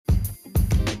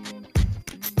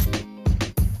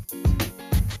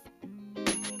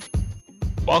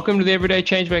Welcome to the Everyday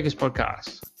Changemakers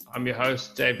podcast. I'm your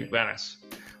host, Dave McManus.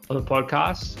 On the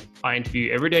podcast, I interview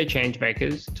everyday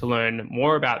changemakers to learn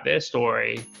more about their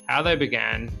story, how they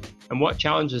began, and what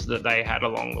challenges that they had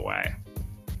along the way.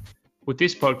 With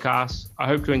this podcast, I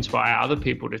hope to inspire other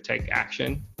people to take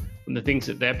action on the things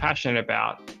that they're passionate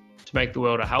about to make the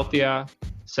world a healthier,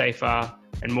 safer,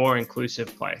 and more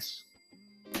inclusive place.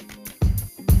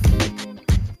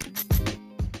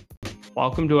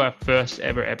 Welcome to our first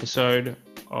ever episode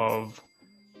of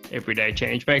Everyday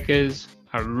Changemakers.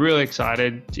 I'm really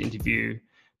excited to interview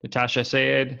Natasha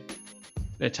Syed.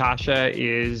 Natasha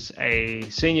is a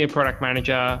senior product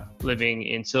manager living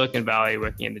in Silicon Valley,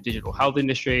 working in the digital health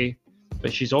industry,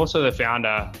 but she's also the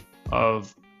founder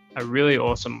of a really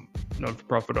awesome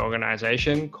non-for-profit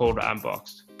organization called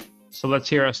Unboxed. So let's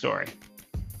hear her story.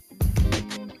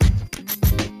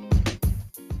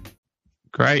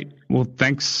 Great. Well,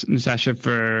 thanks, Natasha,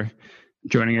 for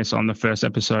joining us on the first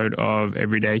episode of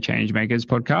Everyday Changemakers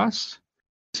podcast.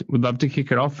 We'd love to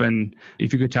kick it off, and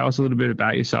if you could tell us a little bit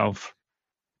about yourself.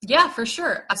 Yeah, for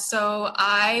sure. So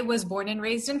I was born and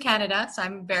raised in Canada, so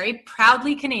I'm very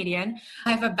proudly Canadian. I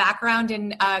have a background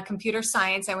in computer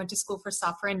science. I went to school for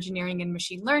software engineering and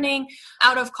machine learning.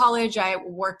 Out of college, I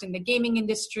worked in the gaming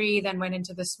industry, then went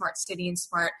into the smart city and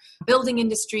smart building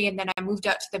industry, and then I moved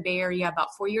out to the Bay Area about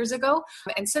 4 years ago.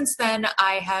 And since then,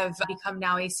 I have become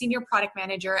now a senior product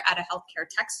manager at a healthcare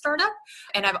tech startup.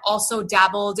 And I've also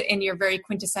dabbled in your very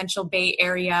quintessential Bay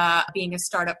Area being a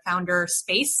startup founder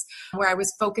space, where I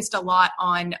was focused a lot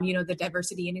on, the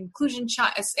diversity and inclusion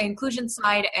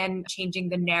side and changing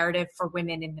the narrative for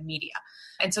women in the media.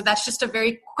 And so that's just a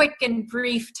very quick and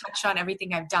brief touch on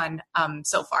everything I've done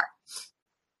so far.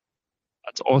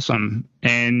 That's awesome.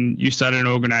 And you started an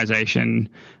organization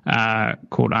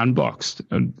called Unboxed.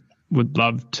 I would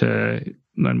love to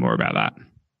learn more about that.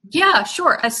 Yeah,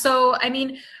 sure. So,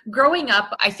 growing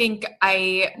up, I think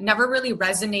I never really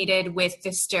resonated with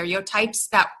the stereotypes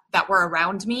that were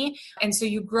around me. And so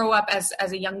you grow up as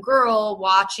a young girl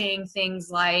watching things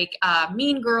like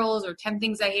Mean Girls or 10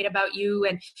 Things I Hate About You,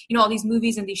 and, all these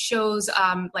movies and these shows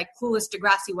like Clueless,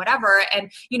 Degrassi, whatever.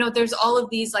 And, there's all of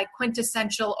these like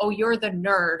quintessential, oh, you're the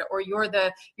nerd, or you're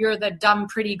the dumb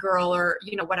pretty girl, or,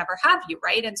 whatever have you,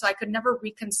 right? And so I could never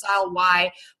reconcile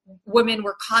why women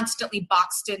were constantly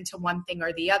boxed into one thing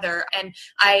or the other. And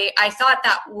I thought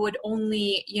that would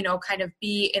only, kind of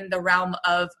be in the realm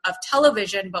of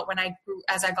television. But when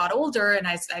as I got older and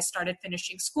I started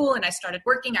finishing school and I started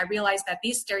working, I realized that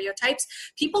these stereotypes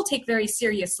people take very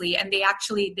seriously, and they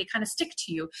kind of stick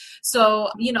to you. So,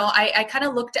 I kind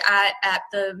of looked at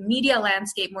the media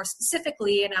landscape more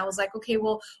specifically, and I was like, okay,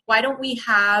 well, why don't we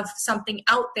have something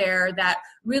out there that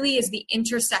really is the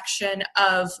intersection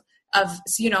of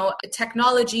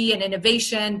technology and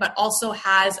innovation, but also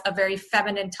has a very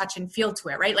feminine touch and feel to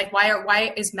it, right? Like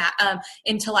why is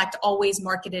intellect always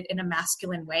marketed in a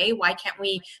masculine way? Why can't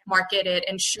we market it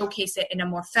and showcase it in a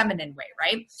more feminine way,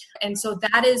 right? And so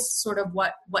that is sort of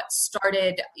what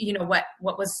started, what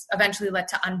was eventually led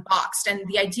to Unboxed. And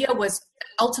the idea was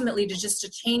ultimately to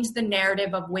change the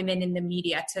narrative of women in the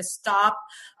media, to stop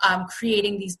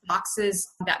creating these boxes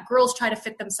that girls try to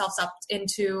fit themselves up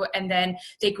into, and then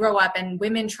they grow up and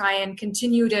women try and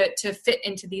continue to fit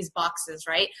into these boxes,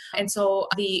 right? And so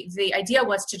the idea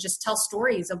was to just tell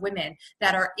stories of women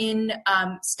that are in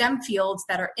STEM fields,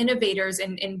 that are innovators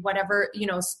in whatever,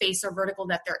 space or vertical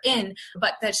that they're in,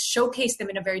 but that showcase them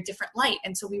in a very different light.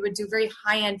 And so we would do very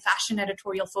high-end fashion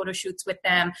editorial photo shoots with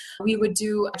them. We would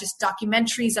do just documentaries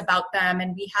about them,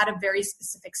 and we had a very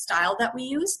specific style that we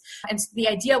used. And so the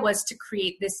idea was to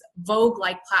create this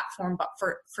Vogue-like platform, but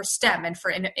for STEM and for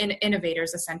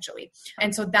innovators, essentially.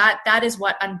 And so that is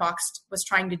what Unboxed was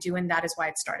trying to do, and that is why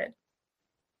it started.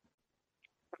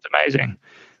 That's amazing.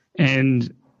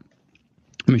 And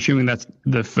I'm assuming that's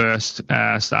the first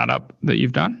startup that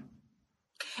you've done?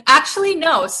 Actually,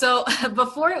 no. So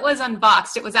before it was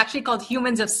Unboxed, it was actually called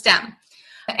Humans of STEM.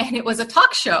 And it was a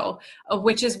talk show,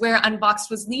 which is where Unboxed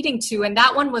was leading to. And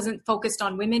that one wasn't focused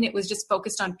on women. It was just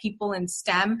focused on people in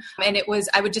STEM. And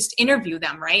I would just interview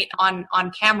them, right, on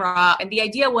camera. And the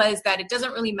idea was that it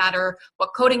doesn't really matter what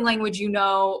coding language you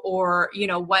know, or,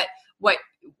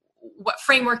 what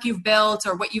framework you've built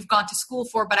or what you've gone to school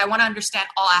for, but I want to understand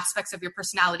all aspects of your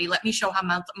personality. Let me show how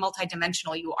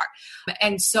multidimensional you are.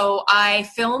 And so I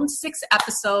filmed 6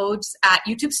 episodes at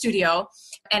YouTube Studio,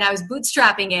 and I was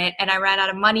bootstrapping it, and I ran out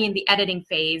of money in the editing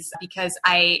phase because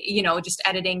just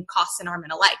editing costs an arm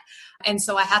and a leg. And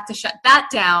so I had to shut that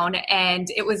down. And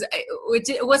it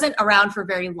wasn't around for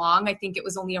very long. I think it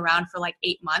was only around for like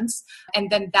 8 months. And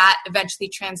then that eventually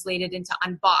translated into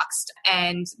Unboxed.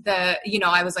 And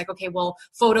I was like, okay, well,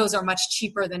 photos are much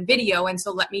cheaper than video. And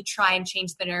so let me try and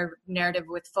change the narrative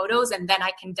with photos. And then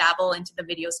I can dabble into the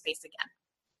video space again.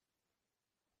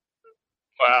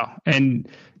 Wow.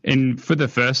 And for the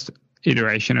first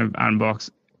iteration of Unbox,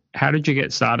 how did you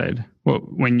get started?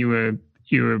 When you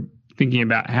were thinking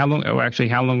about how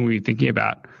long were you thinking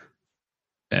about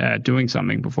doing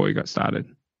something before you got started?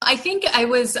 I think I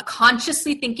was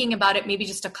consciously thinking about it maybe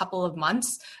just a couple of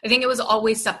months. I think it was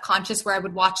always subconscious where I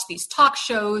would watch these talk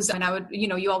shows and I would,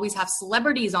 you always have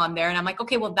celebrities on there and I'm like,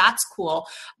 okay, well, that's cool.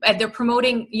 And they're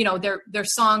promoting, their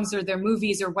songs or their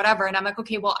movies or whatever. And I'm like,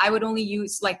 okay, well, I would only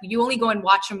use you only go and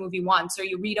watch a movie once or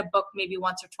you read a book maybe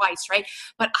once or twice, right?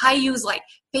 But I use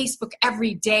Facebook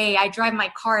every day. I drive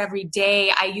my car every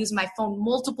day. I use my phone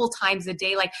multiple times a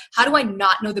day. How do I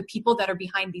not know the people that are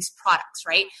behind these products,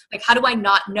 right? How do I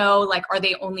not know, are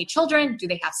they only children? Do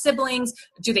they have siblings?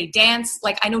 Do they dance?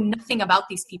 I know nothing about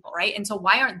these people, right? And so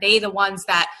why aren't they the ones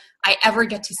that I ever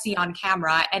get to see on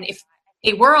camera? And if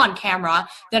they were on camera,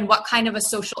 then what kind of a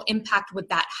social impact would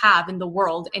that have in the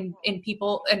world and in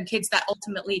people and kids that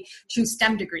ultimately choose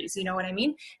STEM degrees? You know what I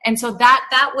mean? And so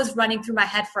that was running through my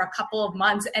head for a couple of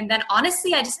months. And then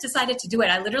honestly, I just decided to do it.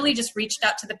 I literally just reached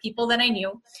out to the people that I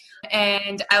knew.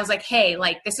 And I was like, hey,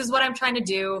 this is what I'm trying to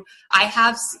do.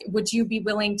 Would you be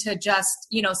willing to just,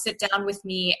 sit down with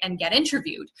me and get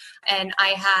interviewed? And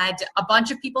I had a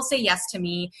bunch of people say yes to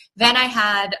me. Then I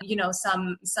had,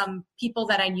 some people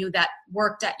that I knew that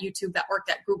worked at YouTube, that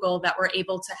worked at Google, that were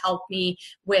able to help me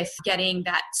with getting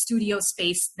that studio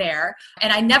space there.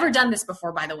 And I never done this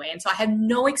before, by the way. And so I had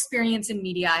no experience in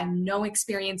media. I have no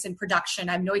experience in production.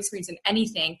 I have no experience in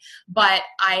anything, but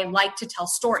I like to tell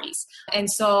stories.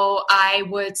 And so I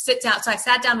would sit down. So I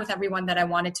sat down with everyone that I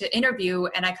wanted to interview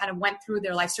and I kind of went through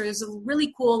their life story. It was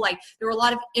really cool. There were a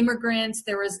lot of immigrants.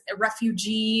 There was a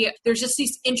refugee. There's just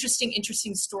these interesting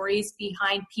stories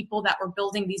behind people that were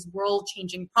building these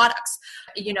world-changing products,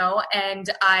 and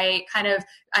I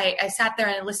sat there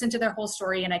and I listened to their whole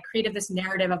story and I created this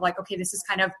narrative of okay, this is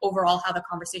kind of overall how the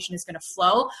conversation is going to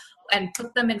flow, and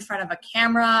put them in front of a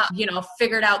camera,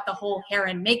 figured out the whole hair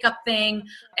and makeup thing.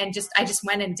 And I just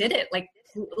went and did it.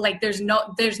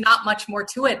 There's not much more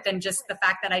to it than just the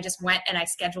fact that I just went and I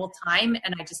scheduled time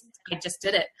and I just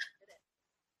did it.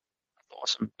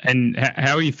 Awesome. And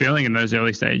how are you feeling in those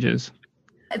early stages?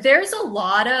 There's a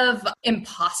lot of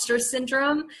imposter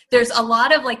syndrome. There's a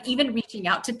lot of even reaching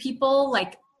out to people.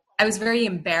 I was very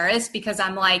embarrassed because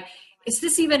I'm is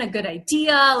this even a good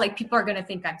idea? People are going to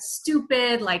think I'm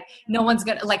stupid. No one's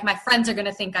going to, my friends are going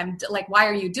to think I'm why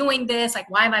are you doing this?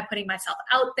 Why am I putting myself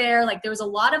out there? There was a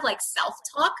lot of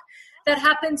self-talk that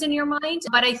happens in your mind.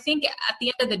 But I think at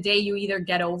the end of the day, you either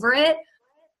get over it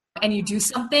and you do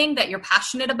something that you're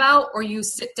passionate about, or you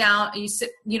sit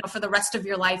for the rest of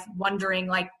your life wondering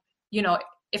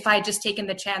if I had just taken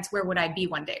the chance, where would I be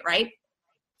one day? Right.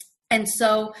 And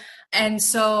so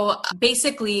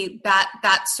basically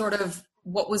that's sort of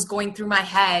what was going through my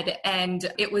head.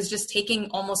 And it was just taking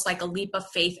almost a leap of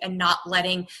faith and not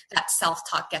letting that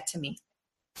self-talk get to me.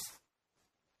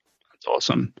 That's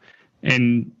awesome.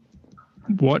 And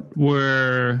what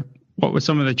were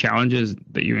some of the challenges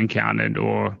that you encountered,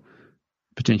 or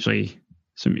potentially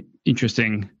some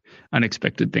interesting,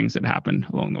 unexpected things that happened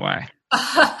along the way?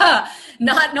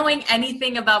 Not knowing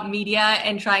anything about media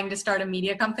and trying to start a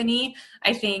media company,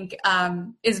 I think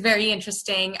is very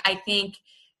interesting. I think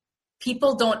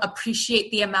people don't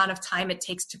appreciate the amount of time it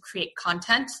takes to create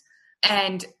content,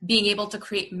 and being able to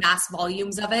create mass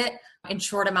volumes of it in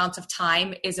short amounts of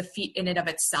time is a feat in and of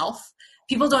itself.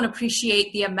 People don't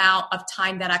appreciate the amount of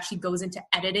time that actually goes into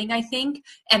editing, I think,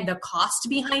 and the cost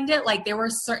behind it. There were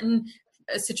certain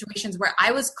situations where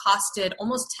I was costed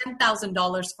almost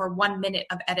 $10,000 for 1 minute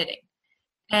of editing.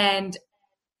 And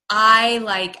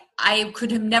I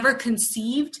could have never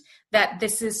conceived that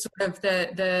this is sort of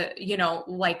the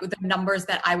numbers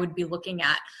that I would be looking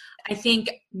at. I think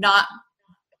not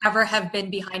ever have been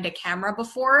behind a camera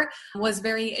before was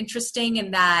very interesting,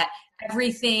 in that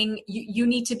everything, you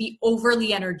need to be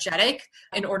overly energetic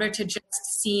in order to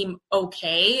just seem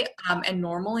okay and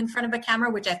normal in front of a camera,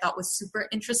 which I thought was super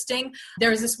interesting. There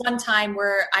was this one time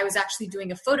where I was actually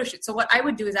doing a photo shoot. So what I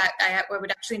would do is I would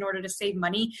actually, in order to save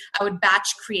money, I would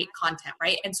batch create content,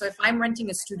 right? And so if I'm renting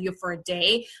a studio for a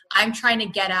day, I'm trying to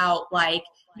get out 4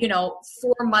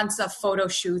 months of photo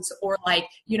shoots, or a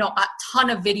ton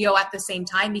of video at the same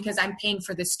time, because I'm paying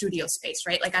for the studio space,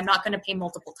 right? I'm not going to pay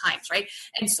multiple times, right?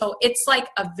 And so it's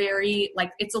a very,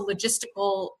 it's a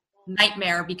logistical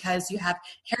nightmare because you have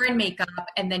hair and makeup,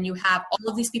 and then you have all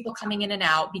of these people coming in and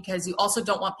out, because you also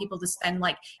don't want people to spend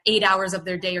like 8 hours of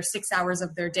their day or 6 hours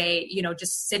of their day,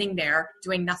 just sitting there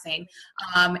doing nothing.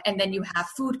 And then you have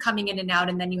food coming in and out,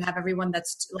 and then you have everyone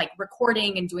that's like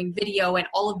recording and doing video and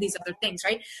all of these other things,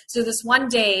 right? So this one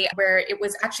day where it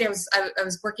was actually, I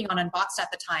was working on Unboxed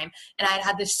at the time, and I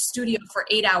had this studio for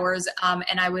 8 hours, and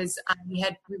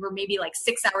we were maybe like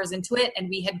 6 hours into it, and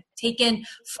we had taken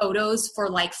photos for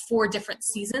like 4 different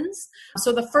seasons.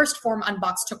 So the first form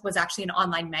Unboxed took was actually an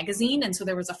online magazine, and so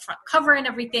there was a front cover and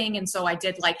everything, and so I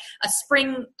did like a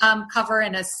spring cover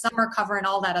and a summer cover and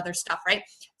all that other stuff, right?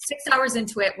 6 hours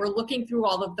into it, we're looking through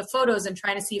all of the photos and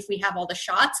trying to see if we have all the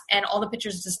shots, and all the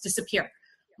pictures just disappear.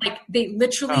 Like they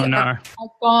literally are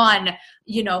gone,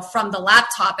 from the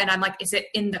laptop. And I'm like, is it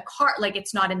in the card? Like,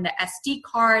 it's not in the SD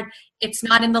card. It's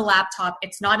not in the laptop.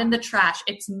 It's not in the trash.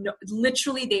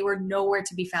 Literally, they were nowhere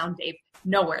to be found, Dave.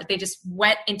 Nowhere. They just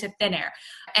went into thin air.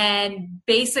 And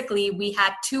basically we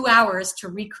had 2 hours to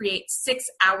recreate 6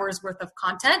 hours worth of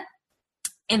content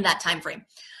in that time frame.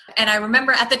 And I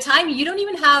remember at the time, you don't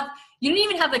even have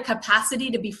the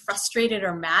capacity to be frustrated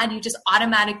or mad. You just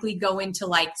automatically go into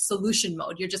like solution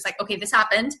mode. You're just like, okay, this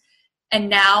happened. And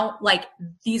now like,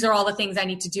 these are all the things I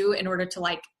need to do in order to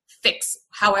like fix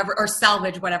however, or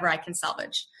salvage whatever I can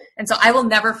salvage. And so I will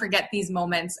never forget these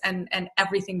moments and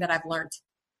everything that I've learned.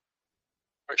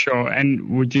 For sure.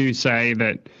 And would you say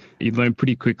that you learned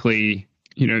pretty quickly,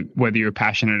 whether you're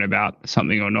passionate about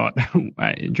something or not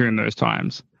during those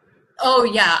times? Oh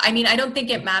yeah. I mean, I don't think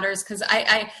it matters, because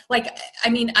I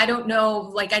don't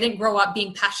know, like I didn't grow up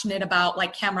being passionate about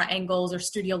like camera angles or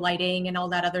studio lighting and all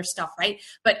that other stuff, right?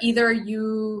 But either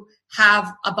you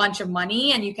have a bunch of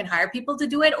money and you can hire people to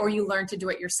do it, or you learn to do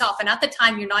it yourself. And at the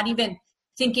time, you're not even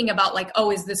thinking about like, oh,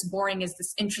 is this boring? Is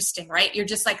this interesting, right? You're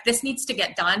just like, this needs to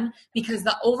get done, because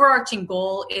the overarching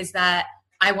goal is that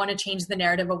I want to change the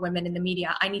narrative of women in the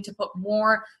media. I need to put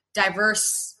more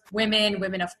diverse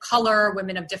women of color,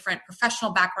 women of different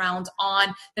professional backgrounds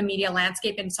on the media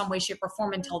landscape in some way, shape, or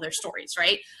form and tell their stories,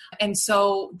 right? And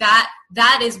so that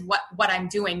is what I'm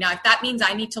doing. Now, if that means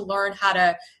I need to learn how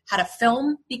to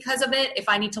film because of it, if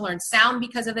I need to learn sound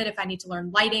because of it, if I need to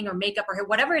learn lighting or makeup or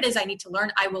whatever it is I need to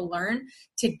learn, I will learn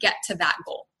to get to that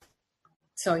goal.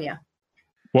 So yeah.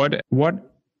 What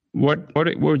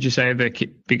would you say are the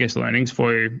biggest learnings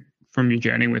for you from your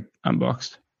journey with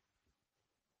Unboxed?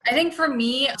 I think for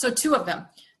me, so 2 of them.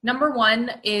 Number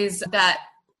one is that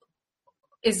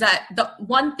the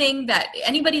one thing that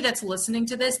anybody that's listening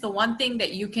to this, the one thing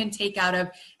that you can take out of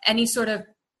any sort of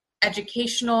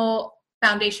educational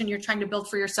foundation you're trying to build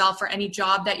for yourself or any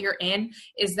job that you're in,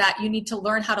 is that you need to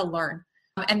learn how to learn.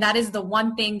 And that is the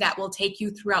one thing that will take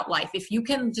you throughout life. If you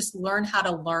can just learn how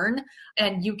to learn,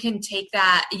 and you can take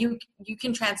that, you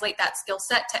can translate that skill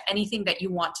set to anything that you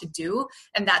want to do.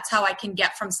 And that's how I can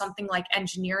get from something like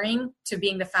engineering to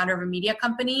being the founder of a media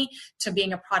company to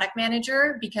being a product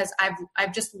manager, because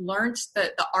I've just learned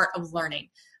the art of learning.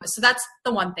 So that's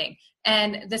the one thing.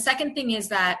 And the second thing is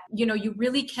that, you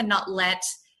really cannot let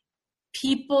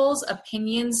people's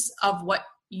opinions of what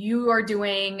you are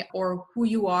doing or who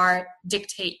you are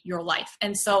dictate your life.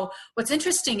 And so what's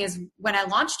interesting is when I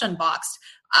launched Unboxed,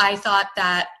 I thought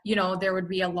that, there would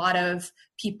be a lot of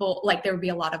people, like there would be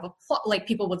a lot of applause, like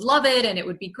people would love it and it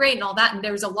would be great and all that. And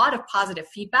there was a lot of positive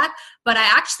feedback, but I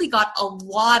actually got a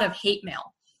lot of hate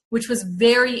mail, which was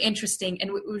very interesting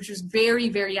and which was very,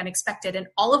 very unexpected. And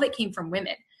all of it came from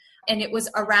women. And it was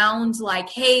around like,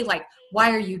 hey, like,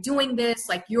 why are you doing this?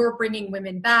 Like, you're bringing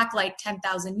women back like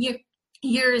 10,000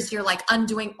 years, you're like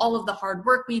undoing all of the hard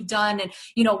work we've done. And,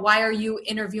 why are you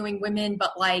interviewing women,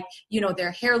 but like, their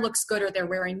hair looks good or they're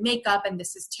wearing makeup and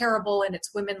this is terrible. And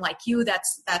it's women like you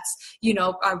that's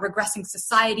regressing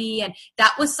society. And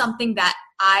that was something that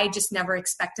I just never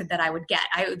expected that I would get.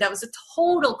 That was a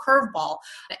total curveball.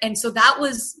 And so that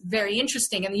was very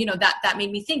interesting. And, that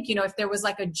made me think, if there was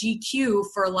like a GQ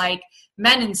for like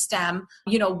men in STEM,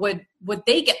 would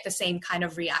they get the same kind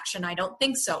of reaction? I don't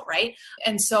think so. Right.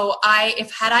 And so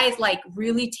had I like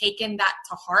really taken that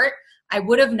to heart, I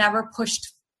would have never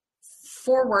pushed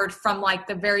forward from like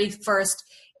the very first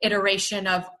iteration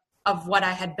of what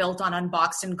I had built on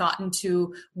Unboxed and gotten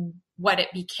to what it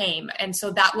became. And so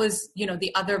that was,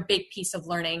 the other big piece of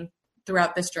learning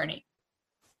throughout this journey.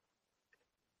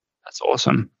 That's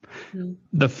awesome. Mm-hmm.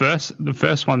 The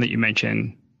first one that you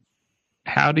mentioned,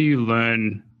 how do you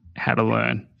learn how to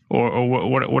learn? Or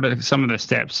what are some of the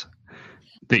steps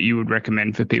that you would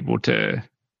recommend for people to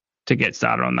get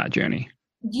started on that journey?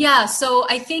 Yeah. So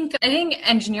I think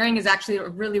engineering is actually a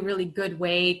really, really good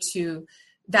way to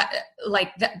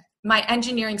my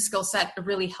engineering skill set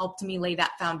really helped me lay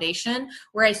that foundation,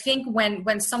 where I think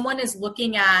when someone is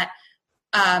looking at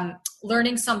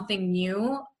learning something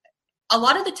new, a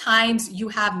lot of the times you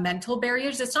have mental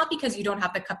barriers. It's not because you don't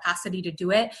have the capacity to do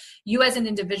it. You as an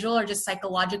individual are just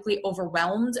psychologically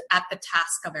overwhelmed at the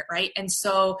task of it, right? And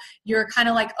so you're kind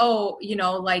of like, oh,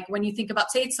 like when you think about,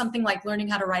 say it's something like learning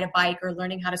how to ride a bike or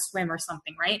learning how to swim or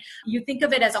something, right? You think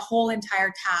of it as a whole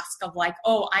entire task of like,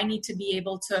 oh, I need to be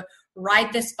able to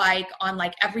ride this bike on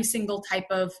like every single type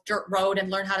of dirt road and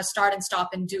learn how to start and stop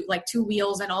and do like two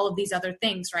wheels and all of these other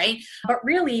things, right? But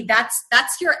really that's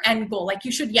your end goal. Like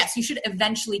you should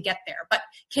eventually get there, but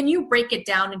can you break it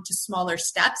down into smaller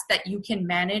steps that you can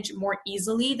manage more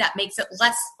easily, that makes it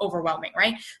less overwhelming,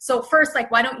 right? So first,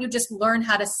 like, why don't you just learn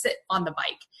how to sit on the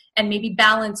bike and maybe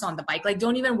balance on the bike? Like,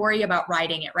 don't even worry about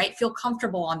riding it, right? Feel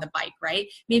comfortable on the bike, right?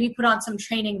 Maybe put on some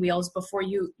training wheels before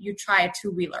you try a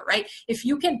two-wheeler, right? If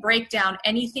you can break down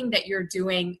anything that you're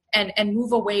doing and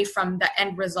move away from the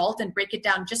end result and break it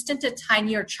down just into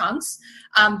tinier chunks,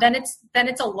 then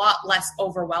it's a lot less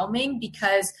overwhelming,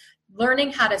 because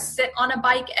learning how to sit on a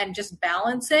bike and just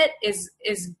balance it is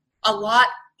a lot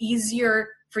easier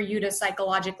for you to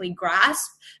psychologically grasp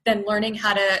than learning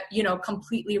how to,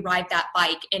 completely ride that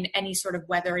bike in any sort of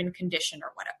weather and condition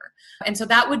or whatever. And so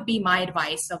that would be my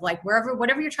advice of like,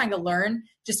 whatever you're trying to learn,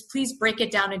 just please break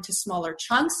it down into smaller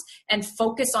chunks and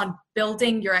focus on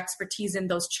building your expertise in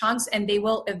those chunks, and they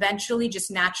will eventually just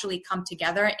naturally come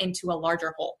together into a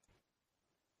larger whole.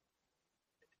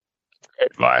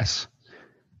 Great advice.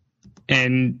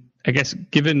 And I guess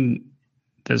given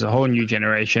there's a whole new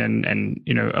generation, and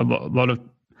a lot of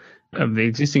the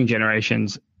existing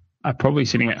generations are probably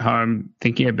sitting at home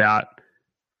thinking about,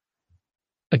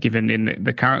 like, even in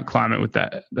the current climate with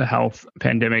the health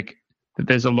pandemic, that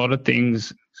there's a lot of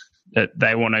things that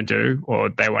they want to do or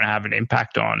they want to have an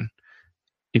impact on.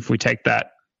 If we take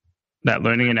that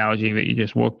learning analogy that you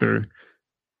just walked through,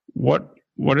 what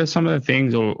are some of the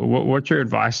things, or what's your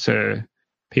advice to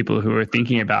people who are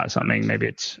thinking about something? Maybe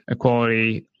it's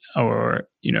equality, or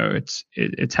it's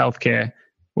healthcare.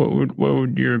 What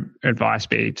would your advice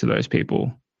be to those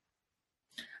people?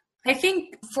 I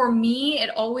think for me, it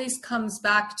always comes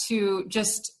back to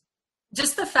just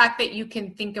the fact that you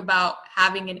can think about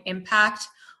having an impact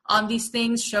on these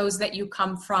things shows that you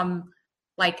come from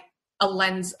like a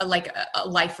lens, like a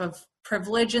life of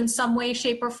privilege in some way,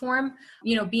 shape, or form.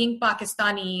 Being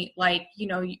Pakistani, like,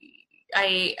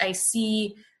 I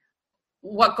see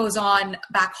what goes on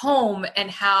back home,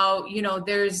 and how,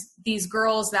 there's these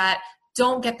girls that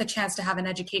don't get the chance to have an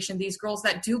education, these girls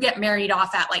that do get married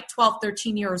off at like 12,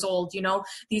 13 years old,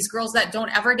 these girls that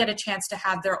don't ever get a chance to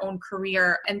have their own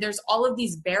career. And there's all of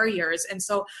these barriers. And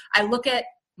so I look at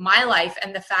my life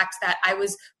and the fact that I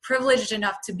was privileged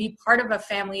enough to be part of a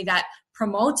family that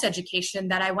promotes education,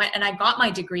 that I went and I got my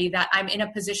degree, that I'm in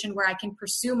a position where I can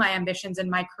pursue my ambitions in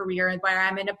my career, and where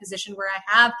I'm in a position where I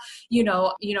have,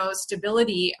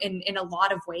 stability in a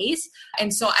lot of ways.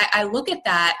 And so I look at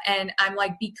that and I'm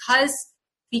like, because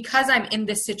I'm in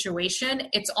this situation,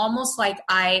 it's almost like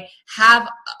I have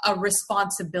a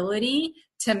responsibility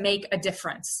to make a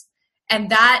difference. And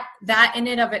that in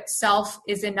and of itself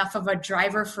is enough of a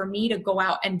driver for me to go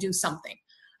out and do something.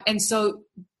 And so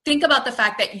think about the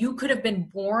fact that you could have been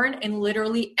born in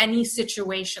literally any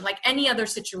situation, like any other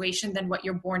situation than what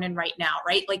you're born in right now,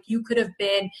 right? Like you could have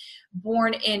been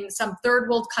born in some third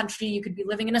world country. You could be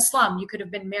living in a slum. You could have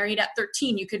been married at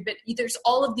 13. There's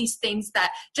all of these things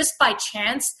that just by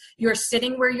chance, you're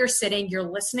sitting where you're sitting, you're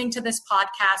listening to this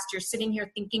podcast, you're sitting here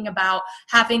thinking about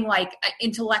having like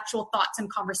intellectual thoughts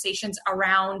and conversations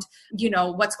around,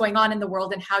 what's going on in the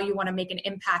world and how you want to make an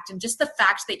impact. And just the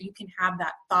fact that you can have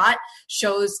that thought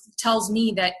tells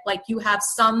me that like you have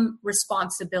some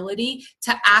responsibility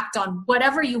to act on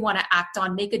whatever you want to act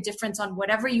on, make a difference on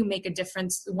whatever you want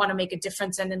to make a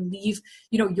difference, and then leave,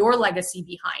 your legacy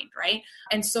behind. Right.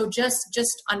 And so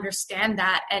just understand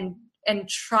that and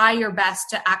try your best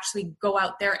to actually go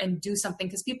out there and do something,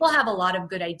 because people have a lot of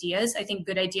good ideas. I think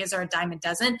good ideas are a dime a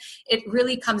dozen. It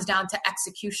really comes down to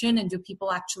execution, and do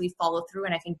people actually follow through?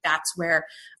 And I think that's where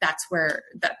it's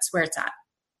at.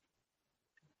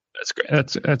 That's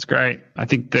great. That's great. I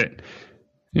think that,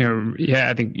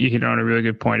 I think you hit on a really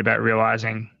good point about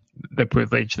realizing the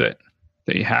privilege that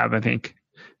you have. I think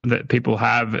that people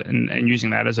have, and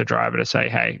using that as a driver to say,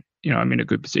 hey, I'm in a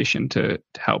good position to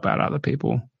help out other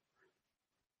people.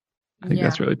 I think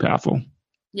that's really powerful.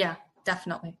 Yeah,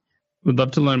 definitely. We'd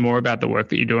love to learn more about the work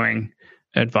that you're doing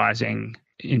advising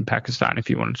in Pakistan, if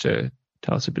you wanted to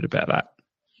tell us a bit about that.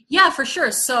 Yeah, for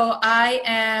sure. So I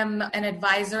am an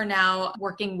advisor now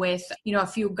working with, a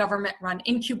few government-run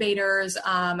incubators.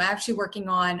 I'm actually working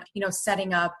on,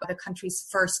 setting up the country's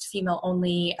first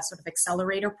female-only sort of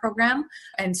accelerator program.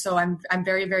 And so I'm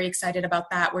very, very excited about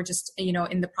that. We're just,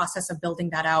 in the process of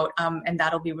building that out, and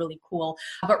that'll be really cool.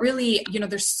 But really,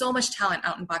 there's so much talent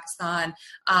out in Pakistan.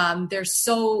 There's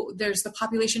the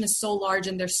population is so large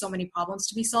and there's so many problems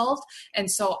to be solved. And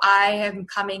so I am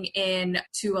coming in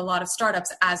to a lot of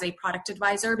startups as a product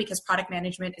advisor, because product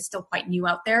management is still quite new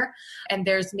out there. And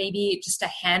there's maybe just a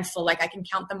handful, like I can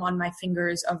count them on my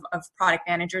fingers of product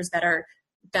managers that are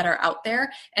out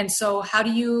there. And so how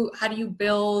do you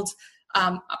build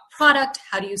a product?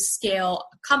 How do you scale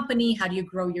a company? How do you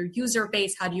grow your user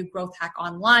base? How do you growth hack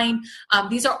online?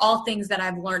 These are all things that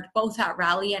I've learned both at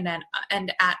Rally and at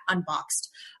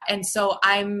Unboxed. And so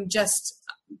I'm just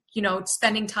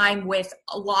spending time with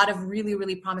a lot of really,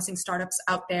 really promising startups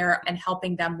out there and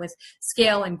helping them with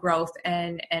scale and growth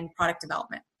and product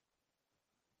development.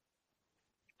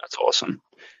 That's awesome.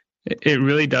 It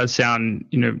really does sound,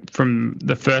 from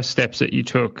the first steps that you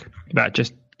took about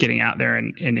just getting out there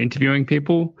and interviewing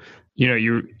people,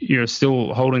 you're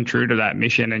still holding true to that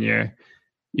mission, and you're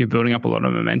building up a lot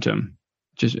of momentum.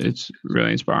 It's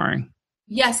really inspiring.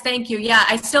 Yes, thank you. Yeah,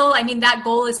 that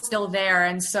goal is still there.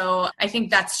 And so I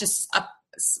think that's just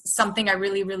something I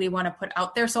really, really want to put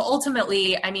out there. So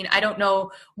ultimately, I don't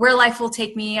know where life will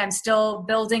take me. I'm still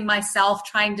building myself,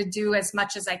 trying to do as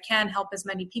much as I can, help as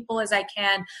many people as I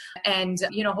can. And,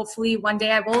 hopefully one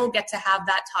day I will get to have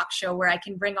that talk show where I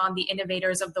can bring on the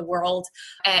innovators of the world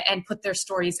and put their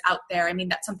stories out there.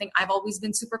 That's something I've always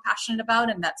been super passionate about,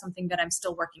 and that's something that I'm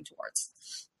still working towards.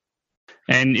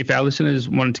 And if our listeners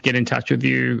wanted to get in touch with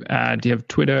you, do you have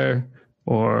Twitter,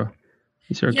 or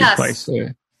is there a good place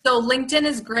to... So LinkedIn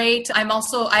is great. I'm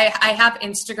also, I have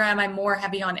Instagram. I'm more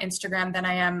heavy on Instagram than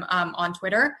I am on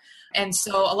Twitter. And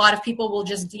so a lot of people will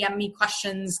just DM me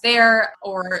questions there,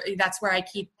 or that's where I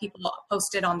keep people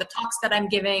posted on the talks that I'm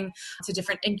giving to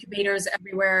different incubators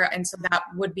everywhere. And so that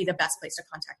would be the best place to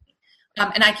contact me.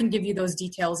 And I can give you those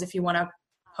details if you want to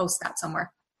post that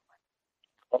somewhere.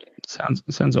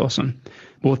 Sounds awesome.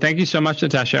 Well, thank you so much,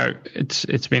 Natasha.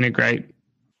 It's been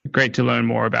great to learn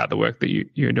more about the work that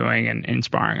you're doing and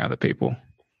inspiring other people.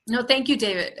 No, thank you,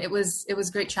 David. It was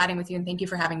great chatting with you, and thank you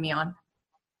for having me on.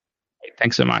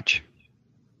 Thanks so much.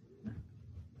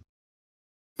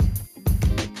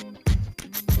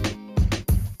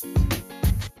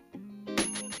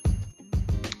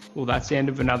 Well, that's the end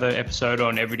of another episode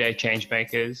on Everyday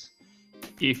Changemakers.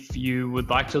 If you would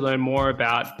like to learn more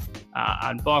about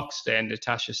Unboxed and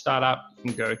Natasha Startup, you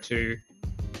can go to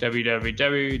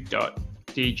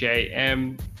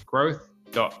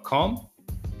www.djmgrowth.com.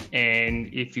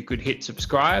 And if you could hit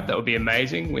subscribe, that would be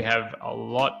amazing. We have a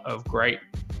lot of great.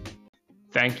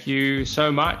 Thank you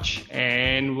so much,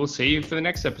 and we'll see you for the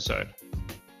next episode.